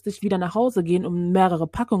erstmal ich wieder nach Hause gehen, um mehrere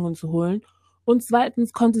Packungen zu holen. Und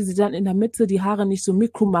zweitens konnte sie dann in der Mitte die Haare nicht so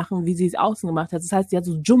mikro machen, wie sie es außen gemacht hat. Das heißt, sie hat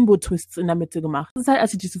so Jumbo-Twists in der Mitte gemacht. Das heißt,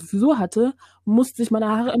 als ich diese Frisur hatte, musste ich meine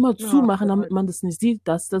Haare immer zumachen, damit man das nicht sieht,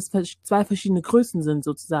 dass das 2 verschiedene Größen sind,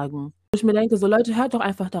 sozusagen. Ich mir denke, so Leute, hört doch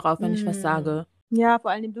einfach darauf, wenn ich was sage. Ja,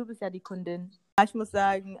 vor allem du bist ja die Kundin. Ich muss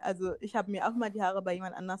sagen, also ich habe mir auch mal die Haare bei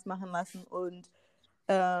jemand anders machen lassen und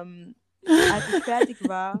als ich fertig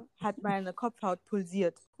war, hat meine Kopfhaut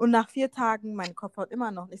pulsiert. Und nach 4 Tagen meine Kopfhaut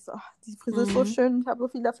immer noch nicht so, die Frisur ist so schön, ich habe so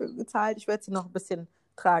viel dafür gezahlt, ich werde sie noch ein bisschen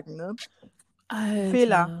tragen, ne? Alter.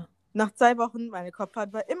 Fehler. Nach 2 Wochen, meine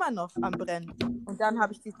Kopfhaut war immer noch am Brennen. Und dann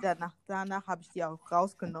habe ich danach habe ich die auch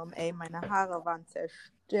rausgenommen. Ey, meine Haare waren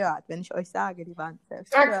zerstört. Wenn ich euch sage, die waren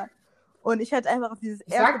zerstört. Und ich hätte einfach auf dieses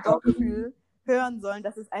erste Bauchgefühl hören sollen,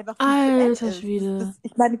 dass es einfach Alter Schwede.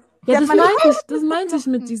 Ich meine, das meinte ich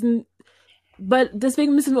mit diesen. Weil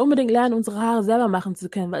deswegen müssen wir unbedingt lernen, unsere Haare selber machen zu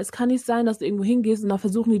können, weil es kann nicht sein, dass du irgendwo hingehst und dann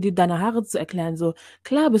versuchen die dir deine Haare zu erklären. So,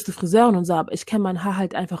 klar bist du Friseurin und so, aber ich kenne mein Haar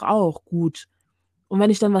halt einfach auch gut. Und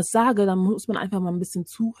wenn ich dann was sage, dann muss man einfach mal ein bisschen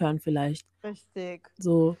zuhören vielleicht. Richtig.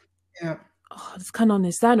 So. Ja. Oh, das kann doch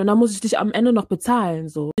nicht sein. Und dann muss ich dich am Ende noch bezahlen.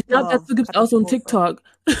 So. Ich glaube, dazu gibt es auch so einen TikTok.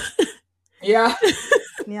 Ja.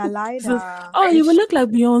 Ja, leider. Oh, you will look like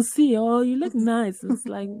Beyoncé. Oh, you look nice. It's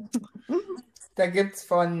like... Da gibt's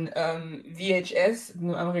von VHS,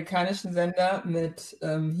 einem amerikanischen Sender, mit,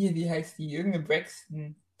 wie heißt die? Irgendeine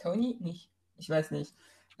Braxton. Tony? Nicht? Ich weiß nicht.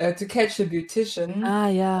 To Catch a Beautician. Ah,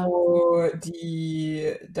 ja. Wo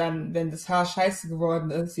die dann, wenn das Haar scheiße geworden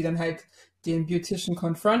ist, sie dann halt den Beautician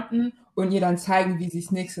konfronten und ihr dann zeigen, wie sie es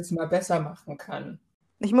nächstes Mal besser machen kann.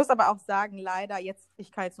 Ich muss aber auch sagen, leider,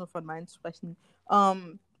 ich kann jetzt nur von meinen sprechen,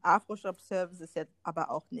 Afro-Shop-Service ist jetzt aber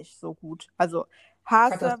auch nicht so gut. Also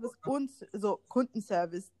Haarservice und so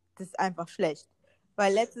Kundenservice, das ist einfach schlecht.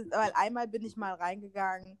 Weil einmal bin ich mal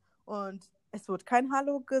reingegangen und es wurde kein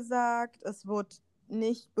Hallo gesagt, es wurde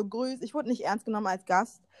nicht begrüßt, ich wurde nicht ernst genommen als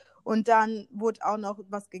Gast und dann wurde auch noch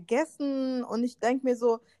was gegessen und ich denke mir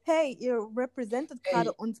so, hey, ihr repräsentiert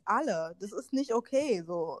gerade uns alle, das ist nicht okay,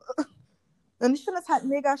 so. Und ich finde das halt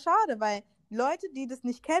mega schade, weil Leute, die das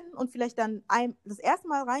nicht kennen und vielleicht dann das erste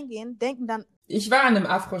Mal reingehen, denken dann... Ich war in einem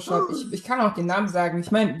Afro-Shop. Ich kann auch den Namen sagen.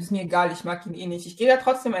 Ich meine, ist mir egal, ich mag ihn eh nicht. Ich gehe da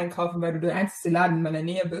trotzdem einkaufen, weil du der einzige Laden in meiner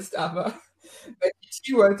Nähe bist, aber bei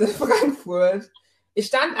die T-World in Frankfurt, Ich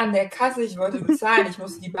stand an der Kasse, ich wollte bezahlen, ich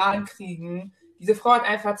musste die Bahn kriegen. Diese Frau hat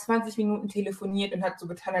einfach 20 Minuten telefoniert und hat so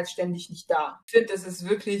getan, als stände ich nicht da. Ich finde, das ist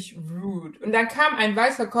wirklich rude. Und dann kam ein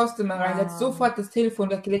weißer Customer rein, hat sofort das Telefon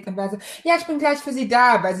weggelegt und war so, ja, ich bin gleich für Sie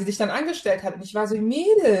da, weil sie sich dann angestellt hat. Und ich war so,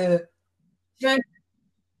 Mädel. Ich meine,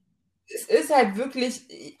 es ist halt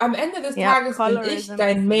wirklich, am Ende des Tages bin ich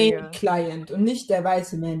dein Main-Client und nicht der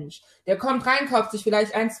weiße Mensch. Der kommt rein, kauft sich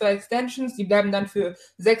vielleicht 1, 2 Extensions, die bleiben dann für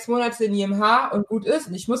 6 Monate in ihrem Haar und gut ist.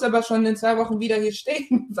 Und ich muss aber schon in 2 Wochen wieder hier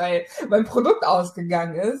stehen, weil mein Produkt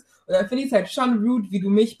ausgegangen ist. Und dann finde ich es halt schon rude, wie du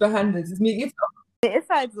mich behandelst. Mir geht's auch. Der ist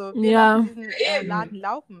halt so. Wir lassen diesen Laden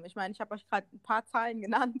laufen. Ich meine, ich habe euch gerade ein paar Zahlen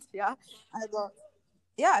genannt, ja. Also,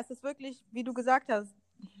 ja, es ist wirklich, wie du gesagt hast,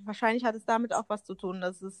 wahrscheinlich hat es damit auch was zu tun,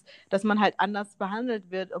 dass man halt anders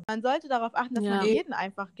behandelt wird. Und man sollte darauf achten, dass man jeden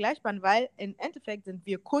einfach gleich behandelt, weil im Endeffekt sind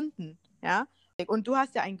wir Kunden, ja. Und du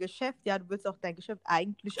hast ja ein Geschäft, ja, du willst auch dein Geschäft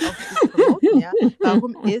eigentlich auch gut promoten, ja.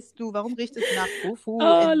 Warum richtest du nach Fufu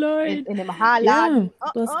in einem Haarladen?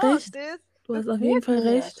 Ja, du hast recht. Du hast auf jeden Fall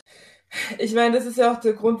recht. Ich meine, das ist ja auch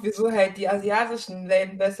der Grund, wieso halt die asiatischen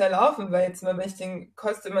Läden besser laufen, weil jetzt mal, wenn ich den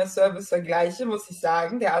Customer Service vergleiche, muss ich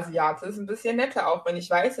sagen, der Asiate ist ein bisschen netter, auch wenn ich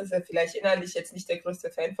weiß, dass er vielleicht innerlich jetzt nicht der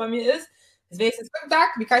größte Fan von mir ist. Deswegen ist es guten Tag,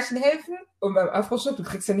 wie kann ich Ihnen helfen? Und beim Afro-Shop, du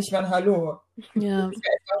kriegst ja nicht mal ein Hallo. Ja. Das ist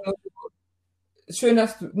einfach nur so schön,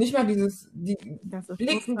 dass du nicht mal die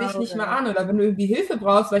blicken dich nicht mal an, oder wenn du irgendwie Hilfe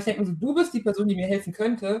brauchst, weil ich denke so, du bist die Person, die mir helfen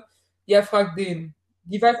könnte, ja, frag den.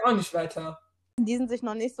 Die weiß auch nicht weiter. Die sind sich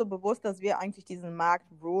noch nicht so bewusst, dass wir eigentlich diesen Markt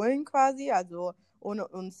rulen quasi. Also ohne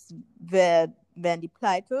uns wären die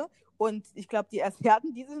pleite. Und ich glaube, die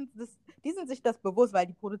Asiaten, die sind sich das bewusst, weil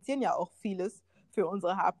die produzieren ja auch vieles für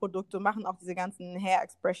unsere Haarprodukte, machen auch diese ganzen Hair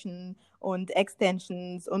Expression und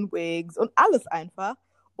Extensions und Wigs und alles einfach.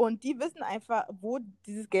 Und die wissen einfach, wo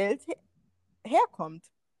dieses Geld herkommt.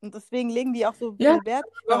 Und deswegen legen die auch so viel Wert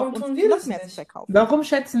warum auf, tun uns wir noch das mehr nicht? zu verkaufen. Warum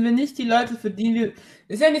schätzen wir nicht die Leute, für die wir...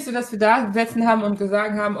 Ist ja nicht so, dass wir da gesessen haben und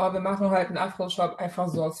gesagt haben, oh, wir machen heute einen Afro-Shop einfach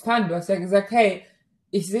so aus Fun. Du hast ja gesagt, hey,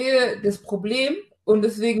 ich sehe das Problem und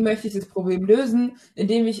deswegen möchte ich das Problem lösen,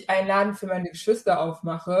 indem ich einen Laden für meine Geschwister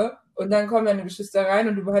aufmache und dann kommen deine Geschwister rein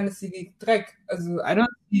und du behandelst sie wie Dreck. Also, I don't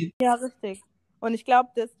see. Ja, richtig. Und ich glaube,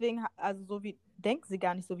 deswegen, also denken sie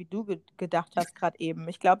gar nicht so, wie du gedacht hast gerade eben.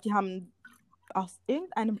 Ich glaube, die haben aus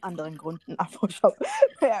irgendeinem anderen Grund einen Afro-Shop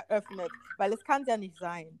eröffnet. Weil es kann es ja nicht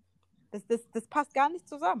sein. Das passt gar nicht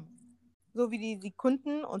zusammen. So wie die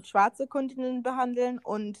Kunden und schwarze Kundinnen behandeln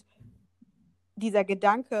und dieser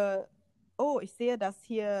Gedanke, oh, ich sehe, dass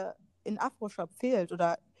hier ein Afro-Shop fehlt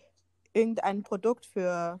oder irgendein Produkt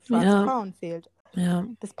für schwarze Frauen fehlt. Ja.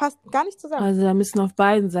 Das passt gar nicht zusammen. Also da müssen auf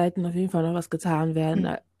beiden Seiten auf jeden Fall noch was getan werden.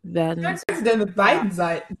 Was meinst du denn mit beiden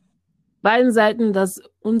Seiten? Beiden Seiten, dass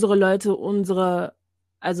unsere Leute unsere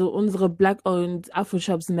Black-Owned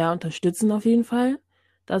Afro-Shops mehr unterstützen auf jeden Fall.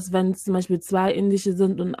 Dass wenn es zum Beispiel 2 indische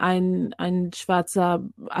sind und ein schwarzer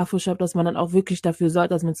Afro-Shop, dass man dann auch wirklich dafür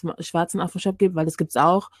sorgt, dass man zum schwarzen Afro-Shop gibt, weil das gibt's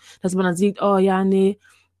auch. Dass man dann sieht, oh ja, nee,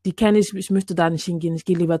 die kenne ich möchte da nicht hingehen, ich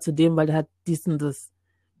gehe lieber zu dem, weil der hat dies und das.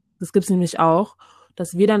 Das gibt's nämlich auch.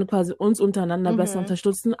 Dass wir dann quasi uns untereinander besser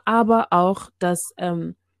unterstützen, aber auch, dass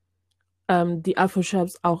die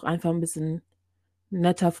Afro-Shops auch einfach ein bisschen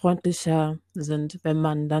netter, freundlicher sind, wenn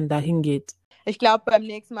man dann da hingeht. Ich glaube, beim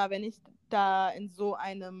nächsten Mal, wenn ich da in so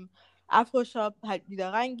einem Afro-Shop halt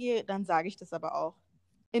wieder reingehe, dann sage ich das aber auch.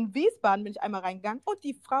 In Wiesbaden bin ich einmal reingegangen und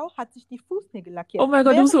die Frau hat sich die Fußnägel lackiert. Oh mein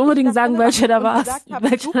Gott, du musst unbedingt sagen, welche da war.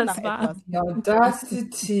 Welche das war.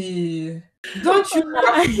 Audacity. Don't you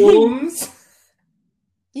have rooms?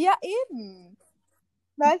 Ja, eben.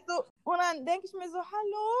 Weißt du, und dann denke ich mir so,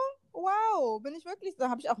 hallo, wow, bin ich wirklich so,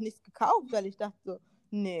 habe ich auch nichts gekauft, weil ich dachte so,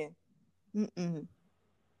 nee.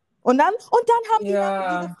 Und dann haben die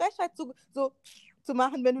dann diese Frechheit so zu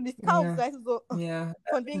machen, wenn du nichts kaufst, weißt du, so, von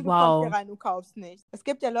wegen du kommst hier rein und kaufst nicht. Es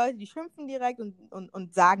gibt ja Leute, die schimpfen direkt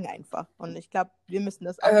und sagen einfach. Und ich glaube, wir müssen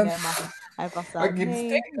das auch mehr machen. Einfach sagen,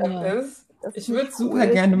 hey, ich würde es super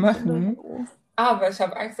gerne machen, aber ich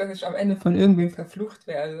habe Angst, dass ich am Ende von irgendwem verflucht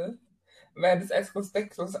werde, weil das als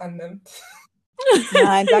respektlos annimmt.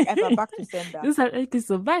 Nein, sag einfach back to sender. Das ist halt echt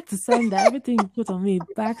so, back to sender, everything you put on me,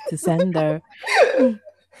 back to sender.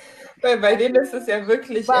 Weil bei denen ist es ja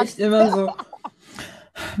wirklich echt immer so,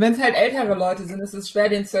 wenn es halt ältere Leute sind, ist es schwer,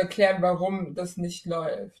 denen zu erklären, warum das nicht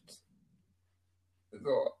läuft.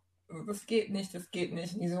 So, das geht nicht. Und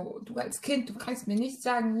die so, du als Kind, du kannst mir nicht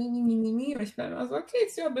sagen, nie. Und ich bin immer so, okay,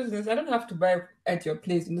 it's your business, I don't have to buy at your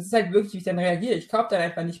place. Und das ist halt wirklich, wie ich dann reagiere. Ich kaufe dann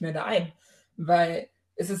einfach nicht mehr da ein. Weil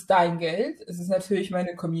es ist dein Geld, es ist natürlich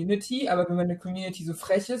meine Community, aber wenn meine Community so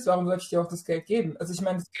frech ist, warum sollte ich dir auch das Geld geben? Also ich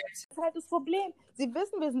meine, das Geld Das ist halt das Problem. Sie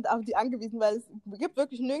wissen, wir sind auf die angewiesen, weil es gibt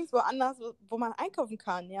wirklich nirgendwo anders, wo man einkaufen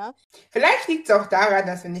kann, ja. Vielleicht liegt es auch daran,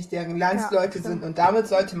 dass wir nicht deren Landsleute sind und damit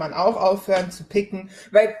sollte man auch aufhören zu picken,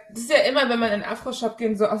 weil das ist ja immer, wenn man in einen Afro-Shop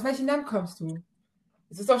geht, so, aus welchem Land kommst du?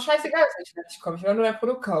 Es ist doch scheißegal, aus welchem Land ich komme, ich will nur dein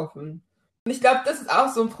Produkt kaufen. Und ich glaube, das ist auch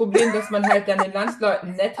so ein Problem, dass man halt dann den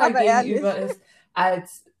Landsleuten netter Aber gegenüber ist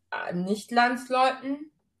als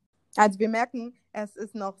Nicht-Landsleuten. Also wir merken, es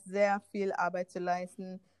ist noch sehr viel Arbeit zu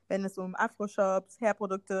leisten, wenn es um Afro-Shops,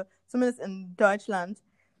 Hairprodukte, zumindest in Deutschland,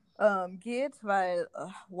 geht, weil,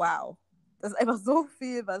 wow, das ist einfach so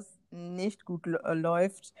viel, was nicht gut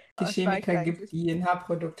läuft. Die Chemiker gibt, die ein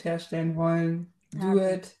Haarprodukt herstellen wollen. Do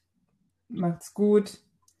it, macht's gut,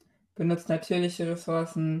 benutzt natürliche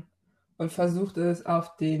Ressourcen und versucht es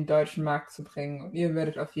auf den deutschen Markt zu bringen. Und ihr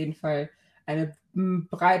werdet auf jeden Fall eine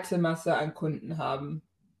breite Masse an Kunden haben.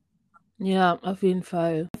 Ja, auf jeden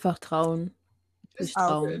Fall. Einfach trauen. Sich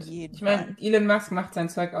trauen. Ich meine, Elon Musk macht sein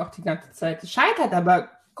Zeug auch die ganze Zeit. Es scheitert, aber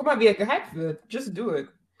guck mal, wie er gehypt wird. Just do it.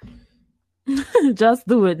 Just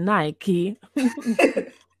do it, Nike.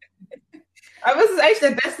 Aber es ist eigentlich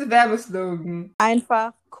der beste Werbeslogan.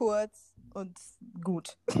 Einfach, kurz und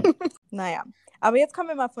gut. Naja, aber jetzt kommen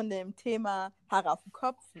wir mal von dem Thema Haare auf dem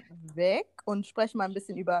Kopf weg und sprechen mal ein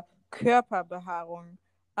bisschen über Körperbehaarung.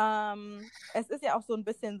 Es ist ja auch so ein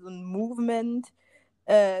bisschen so ein Movement,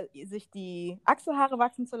 sich die Achselhaare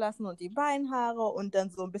wachsen zu lassen und die Beinhaare und dann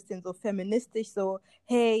so ein bisschen so feministisch so,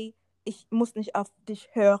 hey, ich muss nicht auf dich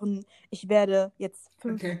hören, ich werde jetzt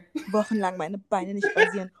 5 Wochen lang meine Beine nicht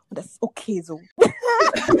rasieren und das ist okay so.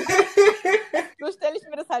 So stelle ich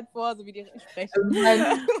mir das halt vor, so wie die sprechen. Also,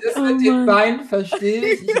 das mit den Beinen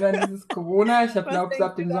verstehe ich. Ich meine, das ist Corona. Ich habe, glaube ich,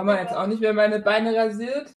 ab dem Sommer jetzt auch nicht mehr meine Beine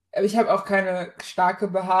rasiert. Aber ich habe auch keine starke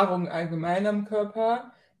Behaarung allgemein am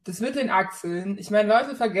Körper. Das mit den Achseln. Ich meine,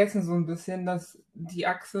 Leute vergessen so ein bisschen, dass die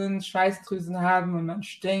Achseln Schweißdrüsen haben und man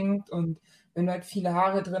stinkt. Und wenn du halt viele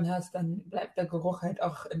Haare drin hast, dann bleibt der Geruch halt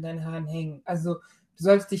auch in deinen Haaren hängen. Also du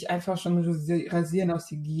sollst dich einfach schon rasieren aus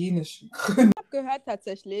hygienischen Gründen. Ich habe gehört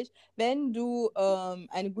tatsächlich, wenn du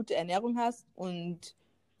eine gute Ernährung hast und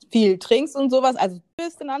viel trinkst und sowas, also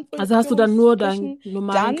bist in Anführungsstrichen. Also hast du dann nur deinen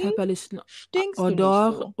normalen körperlichen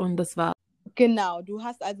Odor so. und das war. Genau, du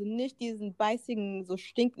hast also nicht diesen beißigen, so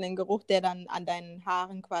stinkenden Geruch, der dann an deinen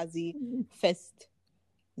Haaren quasi fest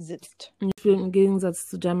sitzt. Ich bin im Gegensatz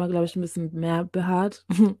zu Gemma, glaube ich, ein bisschen mehr behaart.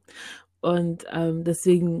 Und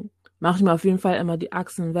deswegen mache ich mir auf jeden Fall immer die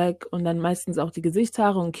Achseln weg und dann meistens auch die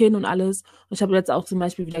Gesichtshaare und Kinn und alles. Und ich habe jetzt auch zum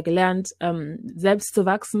Beispiel wieder gelernt, selbst zu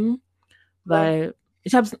wachsen, weil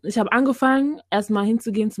ich habe angefangen, erstmal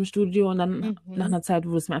hinzugehen zum Studio und dann nach einer Zeit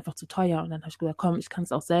wurde es mir einfach zu teuer. Und dann habe ich gesagt, komm, ich kann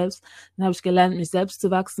es auch selbst. Dann habe ich gelernt, mich selbst zu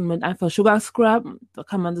wachsen mit einfach Sugar Scrub. Da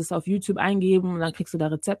kann man das auf YouTube eingeben und dann kriegst du da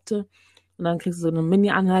Rezepte. Und dann kriegst du so eine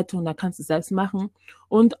Mini-Anleitung und dann kannst du es selbst machen.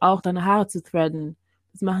 Und auch deine Haare zu threaden.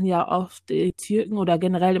 Das machen ja oft die Türken oder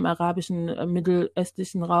generell im arabischen,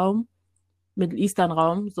 mittelöstlichen Raum, Middle Eastern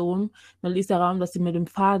Raum, dass sie mit dem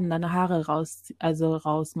Faden deine Haare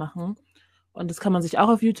rausmachen. Und das kann man sich auch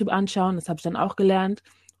auf YouTube anschauen, das habe ich dann auch gelernt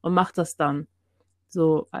und mache das dann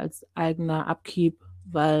so als eigener Upkeep,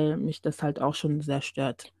 weil mich das halt auch schon sehr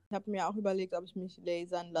stört. Ich habe mir auch überlegt, ob ich mich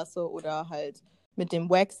lasern lasse oder halt mit dem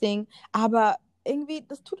Waxing, aber irgendwie,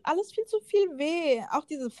 das tut alles viel zu viel weh. Auch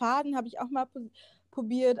diese Faden habe ich auch mal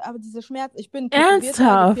probiert, aber diese Schmerzen, ich bin ein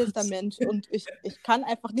gefährster Mensch und ich kann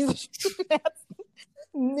einfach diese Schmerzen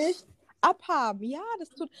nicht abhaben. Ja, das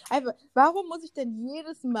tut einfach. Warum muss ich denn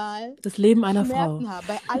jedes Mal das Leben einer Schmerzen Frau haben?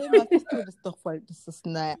 Bei allem, was ich tue, das ist doch voll, das ist,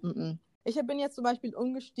 naja, Ich bin jetzt zum Beispiel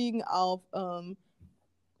umgestiegen auf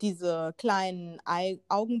diese kleinen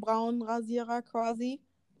Augenbrauenrasierer quasi.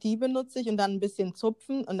 Die benutze ich und dann ein bisschen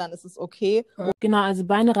zupfen und dann ist es okay. Genau, also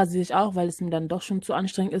Beine rasiere ich auch, weil es mir dann doch schon zu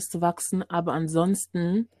anstrengend ist zu wachsen, aber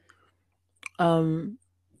ansonsten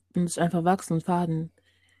muss ich einfach wachsen und faden.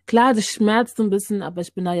 Klar, das schmerzt so ein bisschen, aber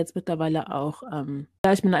ich bin da jetzt mittlerweile auch,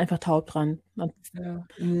 ich bin da einfach taub dran.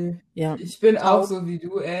 Ja. Ich bin auch so wie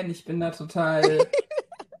du, Anne. Ich bin da total,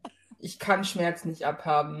 ich kann Schmerz nicht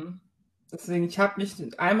abhaben. Deswegen, ich habe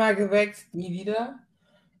mich einmal gewächst, nie wieder.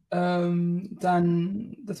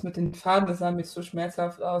 Dann das mit den Faden, das sah mir so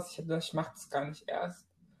schmerzhaft aus. Ich habe gedacht, ich mache das gar nicht erst.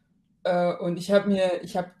 Und ich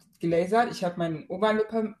habe gelasert, ich habe meinen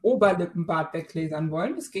Oberlippenbart weglasern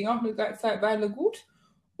wollen. Das ging auch eine Weile gut.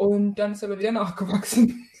 Und dann ist er aber wieder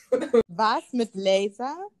nachgewachsen. Was? Mit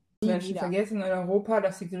Laser? Menschen vergessen in Europa,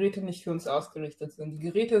 dass die Geräte nicht für uns ausgerichtet sind. Die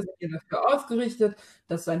Geräte sind hier dafür ausgerichtet,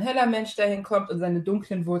 dass so ein heller Mensch dahin kommt und seine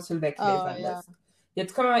dunklen Wurzeln weglasern lässt.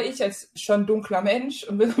 Jetzt komme mal ich als schon dunkler Mensch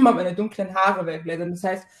und will mal meine dunklen Haare wegblättern. Das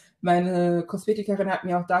heißt, meine Kosmetikerin hat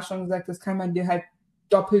mir auch da schon gesagt, das kann man dir halt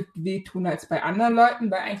doppelt wehtun als bei anderen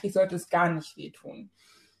Leuten, weil eigentlich sollte es gar nicht wehtun.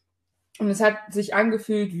 Und es hat sich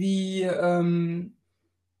angefühlt wie,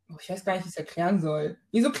 ich weiß gar nicht, wie ich es erklären soll,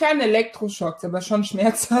 wie so kleine Elektroschocks, aber schon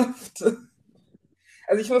schmerzhaft.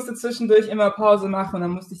 Also ich musste zwischendurch immer Pause machen und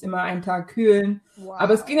dann musste ich immer einen Tag kühlen. Wow.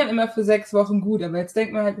 Aber es ging dann immer für 6 Wochen gut. Aber jetzt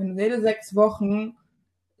denkt man halt, wenn du jede 6 Wochen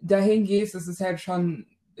dahin gehst, das ist halt schon,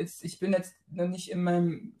 ich bin jetzt noch nicht in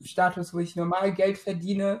meinem Status, wo ich normal Geld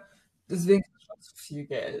verdiene. Deswegen ist es schon zu viel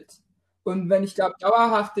Geld. Und wenn ich, glaube,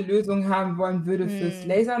 dauerhafte Lösungen haben wollen würde fürs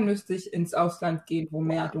Lasern, müsste ich ins Ausland gehen, wo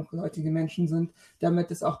mehr dunkelhäutige Menschen sind,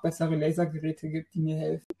 damit es auch bessere Lasergeräte gibt, die mir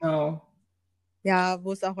helfen. Genau. Ja,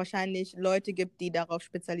 wo es auch wahrscheinlich Leute gibt, die darauf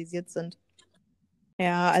spezialisiert sind.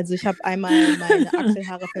 Ja, also ich habe einmal meine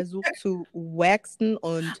Achselhaare versucht zu waxen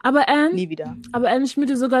und Aber nie wieder. Ich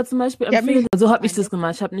würde sogar zum Beispiel Ja, empfehlen, so habe ich das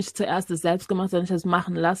gemacht. Ich habe nicht zuerst das selbst gemacht, sondern ich habe es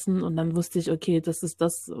machen lassen und dann wusste ich, okay, das ist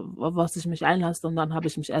das, was ich mich einlasse und dann habe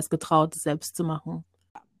ich mich erst getraut, es selbst zu machen.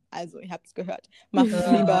 Also, ihr habt es gehört. Macht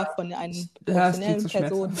es lieber von einer professionellen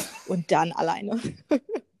Person und dann alleine.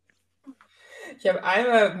 Ich habe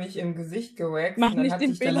einmal mich im Gesicht gewaxt und dann hatte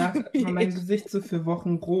ich danach mein Gesicht so für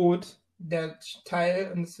Wochen rot, der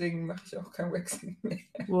Teil, und deswegen mache ich auch kein Waxing mehr.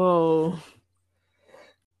 Wow.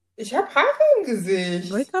 Ich habe Haare im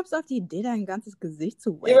Gesicht. Wie kamst du auf die Idee, dein ganzes Gesicht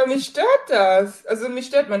zu waxen? Ja, aber mich stört das. Also mich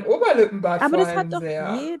stört mein Oberlippenbart Aber vor das allem hat doch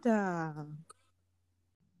sehr. jeder.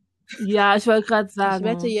 Ja, ich wollte gerade sagen.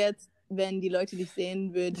 Ich wette jetzt, wenn die Leute dich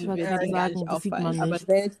sehen würden, Ich wollte würde gerade es gar nicht sagen, das sieht man auffallen. Aber nicht.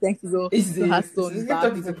 selbst denkst du so, Ich du sehe hast es. so Es einen gibt Bart.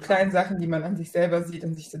 doch diese kleinen Sachen, die man an sich selber sieht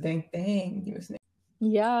und sich so denkt, dang, die müssen.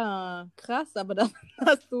 Ja, krass, aber dann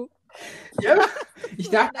hast du Ja, ich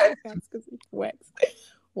dachte halt, dein ganzes Gesicht waxed.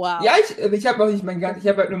 Wow. ja, ich habe auch nicht mein Ganzes, ich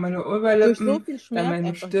habe halt nur meine Durch Oberlippen, so viel dann Schmerz meine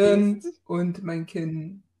einfach Stirn gehst. und mein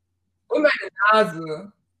Kinn. Und meine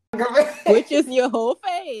Nase. Which is your whole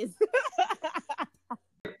face.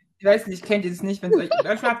 Ich weiß nicht, kennt ihr das nicht, wenn es euch in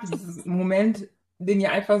Deutschland habt, dieses Moment, den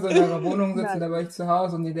ihr einfach so in eurer Wohnung sitzt Nein. oder bei euch zu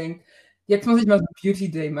Hause und ihr denkt, jetzt muss ich mal so einen Beauty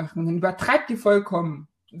Day machen. Und dann übertreibt ihr vollkommen.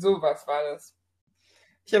 Sowas war das.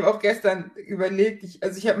 Ich habe auch gestern überlegt, ich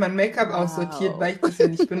habe mein Make-up aussortiert, weil ich das ja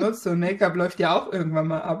nicht benutze. Und Make-up läuft ja auch irgendwann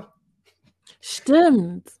mal ab.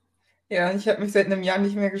 Stimmt. Ja, ich habe mich seit einem Jahr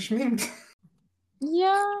nicht mehr geschminkt.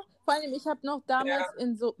 Ja, vor allem, ich habe noch damals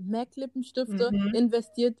in so MAC-Lippenstifte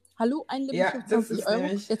investiert. Hallo, ein Lippenstift, Ja, das 20 ist Euro.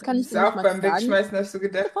 nämlich, Jetzt kann ich das dir ist nicht auch mal beim sagen. Wegschmeißen, habe ich so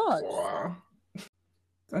gedacht, Sofort. boah.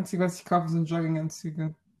 Das Einzige, was ich kaufe, sind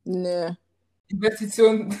Jogginganzüge. Nö,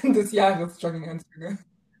 Investition des Jahres, Jogginganzüge.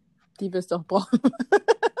 die wirst du auch brauchen.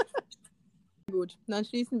 Gut, dann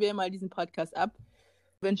schließen wir mal diesen Podcast ab.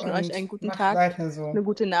 Wir wünschen Und euch einen guten macht Tag, weiter so. eine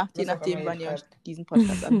gute Nacht, je Was auch nachdem, immer ihr wann ihr euch treibt. diesen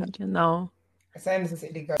Podcast anhört. Genau. Es sei denn, es ist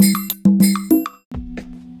illegal.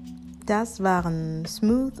 Das waren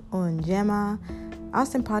Smooth und Gemma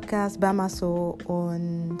aus dem Podcast Bamaso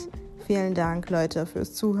und vielen Dank, Leute,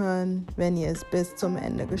 fürs Zuhören, wenn ihr es bis zum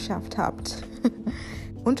Ende geschafft habt.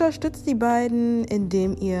 Unterstützt die beiden,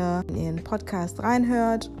 indem ihr in ihren Podcast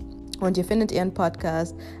reinhört und ihr findet ihren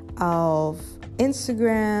Podcast auf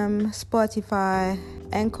Instagram, Spotify,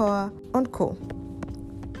 Anchor und Co.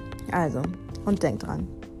 Also, und denkt dran,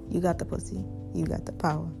 you got the pussy, you got the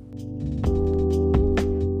power.